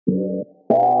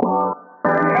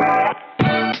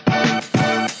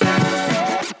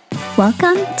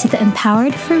Welcome to the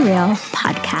Empowered for Real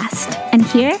podcast. And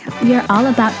here we are all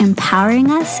about empowering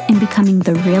us in becoming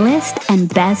the realest and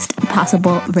best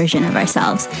possible version of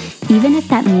ourselves, even if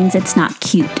that means it's not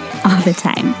cute all the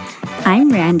time.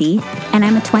 I'm Randy, and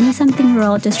I'm a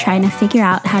 20-something-year-old just trying to figure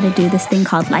out how to do this thing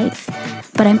called life.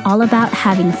 But I'm all about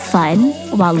having fun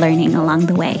while learning along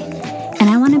the way. And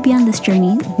I want to be on this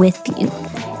journey with you,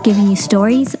 giving you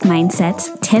stories,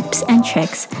 mindsets, tips, and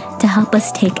tricks to help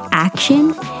us take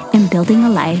action in building a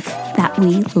life that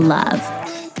we love.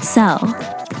 So,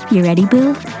 you ready,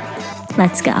 boo?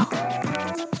 Let's go.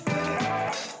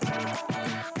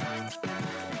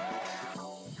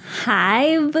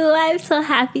 Hi, boo. I'm so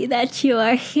happy that you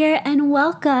are here, and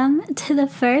welcome to the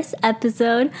first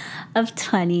episode of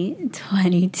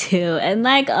 2022. And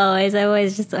like always, I'm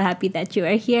always just so happy that you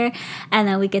are here and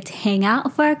that we get to hang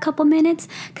out for a couple minutes,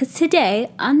 because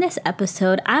today on this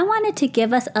episode, I wanted to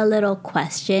give us a little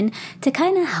question to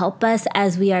kind of help us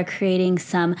as we are creating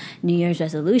some New Year's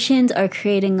resolutions or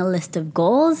creating a list of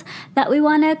goals that we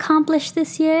want to accomplish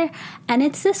this year. And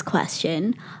it's this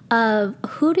question of,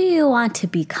 who do you want to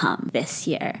become this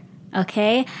year?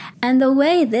 Okay? And the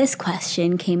way this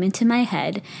question came into my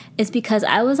head is because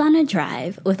I was on a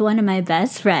drive with one of my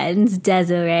best friends,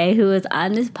 Desiree, who was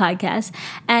on this podcast,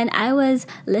 and I was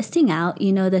listing out,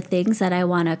 the things that I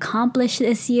want to accomplish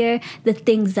this year, the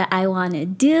things that I want to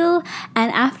do.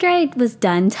 And after I was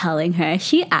done telling her,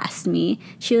 she asked me,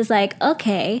 she was like,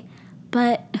 okay,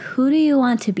 but who do you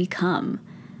want to become?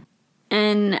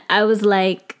 And I was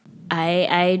like,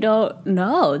 I don't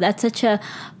know. That's such a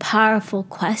powerful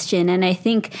question. And I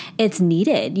think it's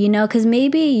needed, because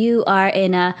maybe you are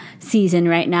in a season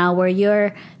right now where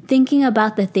you're thinking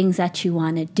about the things that you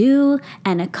want to do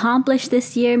and accomplish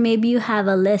this year. Maybe you have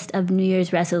a list of New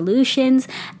Year's resolutions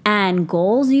and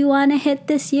goals you want to hit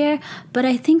this year. But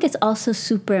I think it's also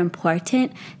super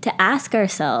important to ask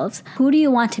ourselves, who do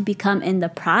you want to become in the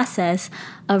process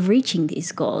of reaching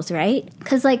these goals, right?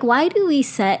 Because why do we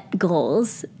set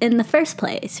goals in the first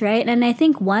place, right? And I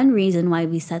think one reason why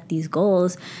we set these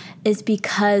goals is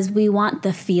because we want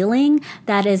the feeling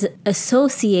that is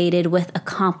associated with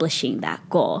accomplishing that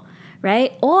goal,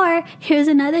 right? Or here's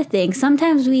another thing.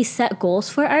 Sometimes we set goals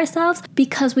for ourselves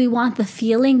because we want the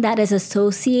feeling that is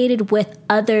associated with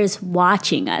others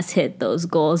watching us hit those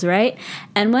goals, right?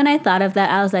 And when I thought of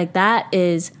that, I was like, that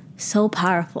is so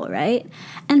powerful, right?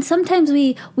 And sometimes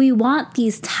we want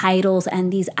these titles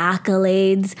and these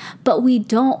accolades, but we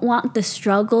don't want the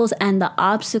struggles and the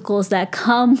obstacles that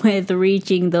come with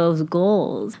reaching those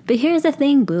goals. But here's the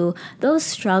thing, boo. Those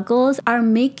struggles are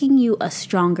making you a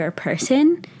stronger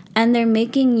person, and they're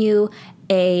making you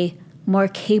a more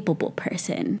capable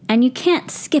person. And you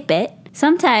can't skip it.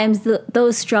 Sometimes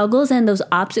those struggles and those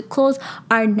obstacles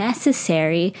are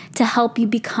necessary to help you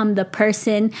become the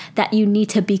person that you need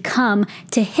to become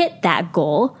to hit that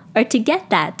goal or to get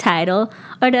that title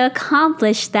or to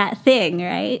accomplish that thing,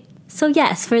 right? So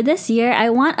yes, for this year, I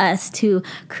want us to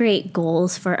create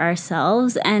goals for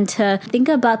ourselves and to think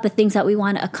about the things that we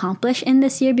want to accomplish in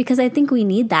this year, because I think we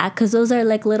need that, because those are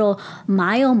like little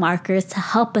mile markers to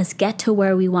help us get to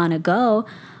where we want to go.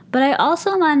 But I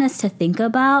also want us to think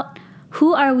about,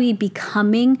 who are we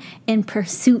becoming in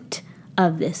pursuit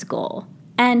of this goal?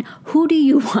 And who do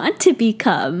you want to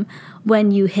become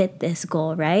when you hit this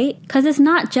goal, right? Because it's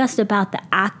not just about the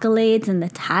accolades and the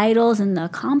titles and the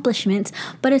accomplishments,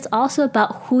 but it's also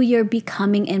about who you're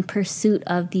becoming in pursuit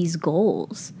of these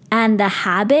goals. And the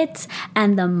habits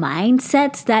and the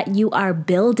mindsets that you are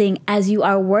building as you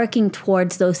are working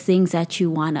towards those things that you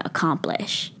want to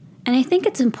accomplish. And I think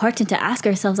it's important to ask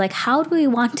ourselves, how do we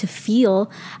want to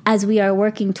feel as we are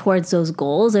working towards those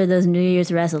goals or those New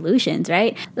Year's resolutions,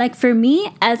 right? For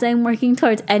me, as I'm working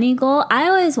towards any goal, I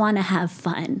always want to have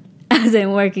fun as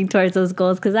I'm working towards those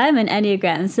goals, because I'm an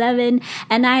Enneagram 7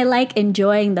 and I like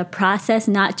enjoying the process,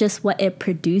 not just what it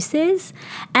produces.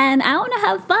 And I want to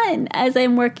have fun as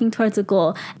I'm working towards a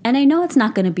goal. And I know it's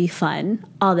not going to be fun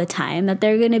all the time, that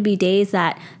there are going to be days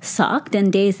that sucked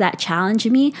and days that challenge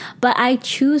me, but I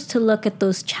choose to look at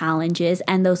those challenges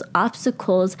and those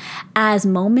obstacles as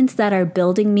moments that are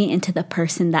building me into the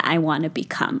person that I want to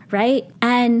become, right?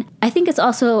 And I think it's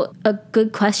also a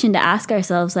good question to ask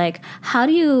ourselves, how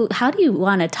do you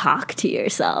want to talk to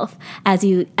yourself as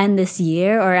you end this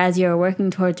year or as you're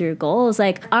working towards your goals?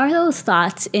 Are those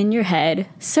thoughts in your head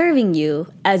serving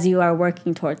you as you are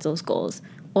working towards those goals?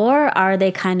 Or are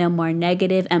they kind of more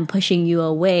negative and pushing you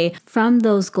away from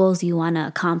those goals you want to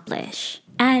accomplish?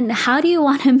 And how do you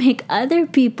want to make other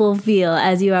people feel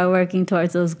as you are working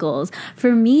towards those goals?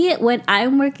 For me, when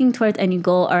I'm working towards any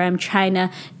goal or I'm trying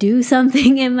to do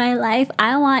something in my life,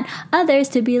 I want others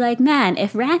to be like, man,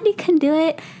 if Randy can do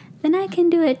it, then I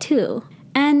can do it too.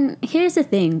 And here's the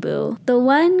thing, boo. The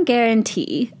one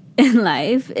guarantee in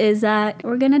life is that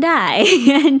we're gonna die.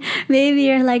 And maybe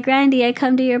you're like, Randy, I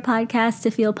come to your podcast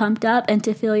to feel pumped up and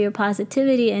to feel your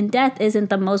positivity, and death isn't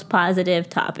the most positive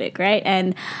topic, right?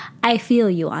 And I feel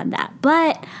you on that.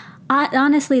 But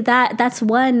honestly, that's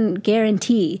one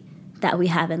guarantee that we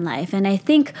have in life. And I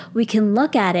think we can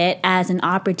look at it as an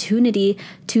opportunity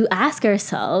to ask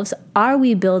ourselves, are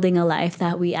we building a life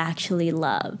that we actually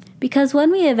love? Because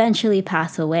when we eventually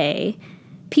pass away,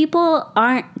 people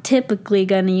aren't typically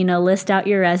going to, list out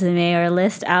your resume or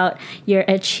list out your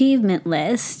achievement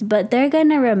list, but they're going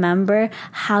to remember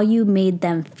how you made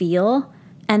them feel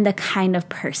and the kind of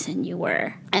person you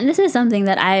were. And this is something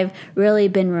that I've really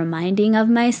been reminding of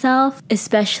myself,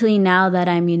 especially now that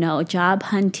I'm, job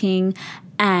hunting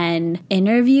and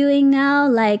interviewing now.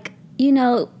 Like,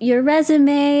 your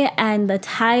resume and the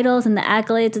titles and the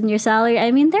accolades and your salary,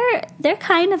 I mean, they're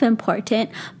kind of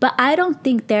important, but I don't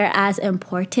think they're as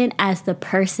important as the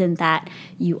person that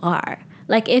you are.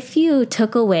 Like, if you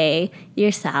took away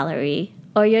your salary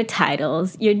or your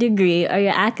titles, your degree, or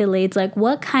your accolades, like,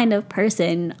 what kind of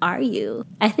person are you?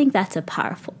 I think that's a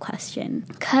powerful question.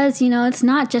 Because, it's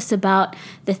not just about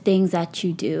the things that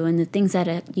you do and the things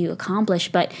that you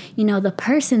accomplish, but, the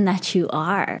person that you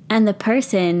are and the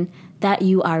person that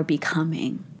you are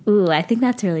becoming. Ooh, I think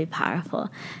that's really powerful.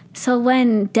 So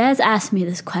when Des asked me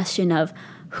this question of,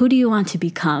 who do you want to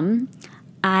become?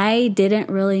 I didn't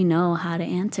really know how to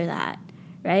answer that,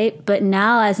 right? But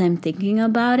now as I'm thinking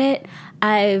about it,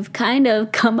 I've kind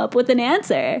of come up with an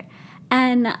answer.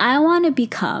 And I want to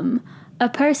become a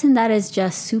person that is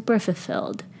just super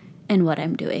fulfilled in what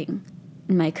I'm doing,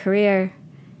 in my career,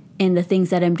 in the things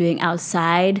that I'm doing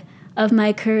outside of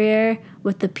my career,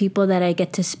 with the people that I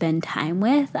get to spend time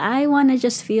with. I want to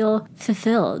just feel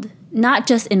fulfilled, not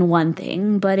just in one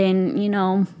thing, but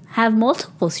in, have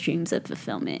multiple streams of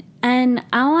fulfillment. And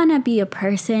I want to be a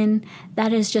person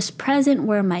that is just present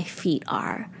where my feet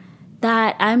are,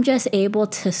 that I'm just able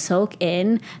to soak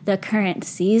in the current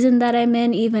season that I'm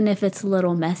in, even if it's a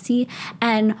little messy.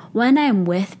 And when I'm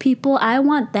with people, I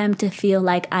want them to feel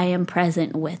like I am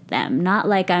present with them, not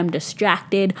like I'm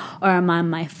distracted or I'm on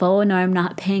my phone or I'm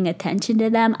not paying attention to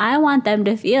them. I want them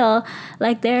to feel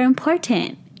like they're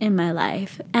important in my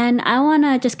life. And I want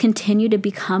to just continue to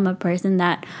become a person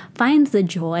that finds the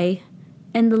joy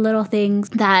in the little things,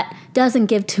 that doesn't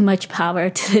give too much power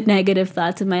to the negative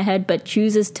thoughts in my head, but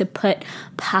chooses to put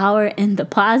power in the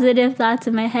positive thoughts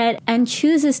in my head and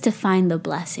chooses to find the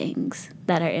blessings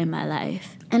that are in my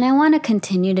life. And I want to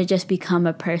continue to just become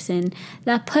a person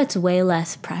that puts way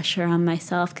less pressure on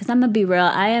myself, because I'm going to be real,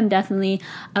 I am definitely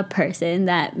a person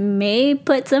that may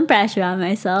put some pressure on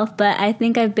myself, but I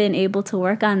think I've been able to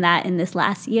work on that in this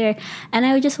last year. And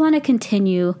I just want to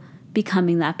continue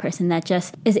becoming that person that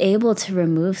just is able to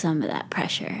remove some of that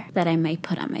pressure that I might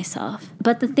put on myself.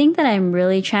 But the thing that I'm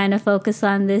really trying to focus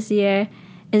on this year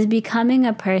is becoming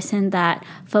a person that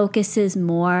focuses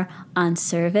more on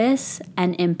service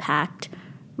and impact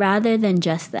rather than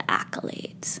just the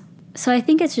accolades. So I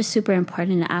think it's just super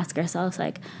important to ask ourselves,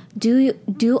 like,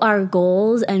 do our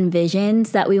goals and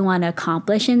visions that we want to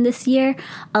accomplish in this year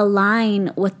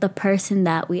align with the person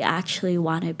that we actually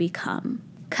want to become?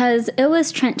 Because it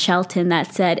was Trent Shelton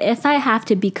that said, if I have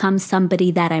to become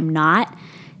somebody that I'm not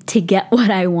to get what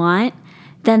I want,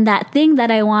 then that thing that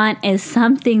I want is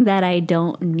something that I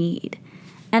don't need.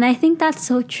 And I think that's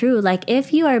so true. Like,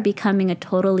 if you are becoming a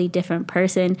totally different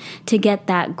person to get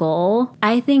that goal,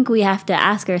 I think we have to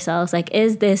ask ourselves, like,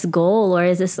 is this goal or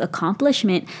is this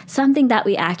accomplishment something that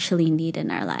we actually need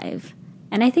in our life?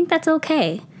 And I think that's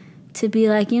okay to be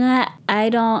like, I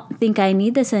don't think I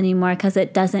need this anymore because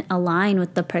it doesn't align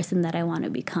with the person that I want to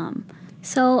become.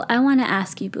 So I want to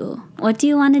ask you, boo, what do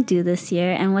you want to do this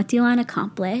year and what do you want to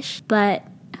accomplish? But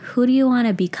who do you want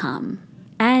to become?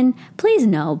 And please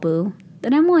know, boo,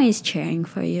 that I'm always cheering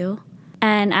for you.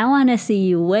 And I want to see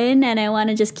you win, and I want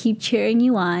to just keep cheering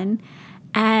you on.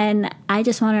 And I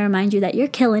just want to remind you that you're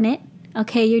killing it.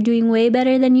 Okay, you're doing way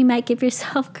better than you might give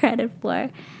yourself credit for.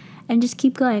 And just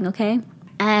keep going, okay?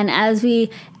 And as we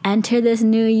enter this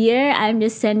new year, I'm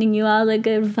just sending you all the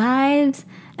good vibes.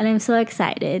 And I'm so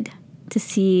excited to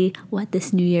see what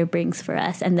this new year brings for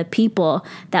us and the people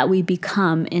that we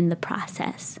become in the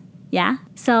process. Yeah?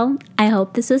 So I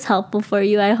hope this was helpful for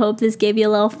you. I hope this gave you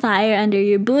a little fire under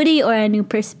your booty or a new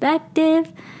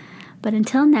perspective. But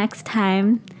until next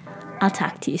time, I'll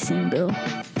talk to you soon, boo.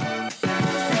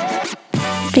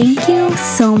 Thank you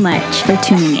so much for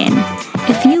tuning in.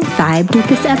 If you vibed with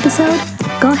this episode,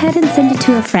 go ahead and send it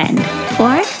to a friend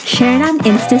or share it on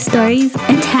Insta stories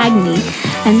and tag me,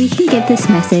 and we can get this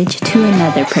message to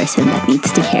another person that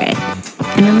needs to hear it.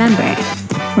 And remember,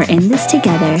 we're in this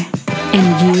together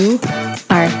and you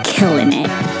are killing it.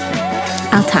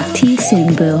 I'll talk to you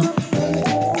soon, boo.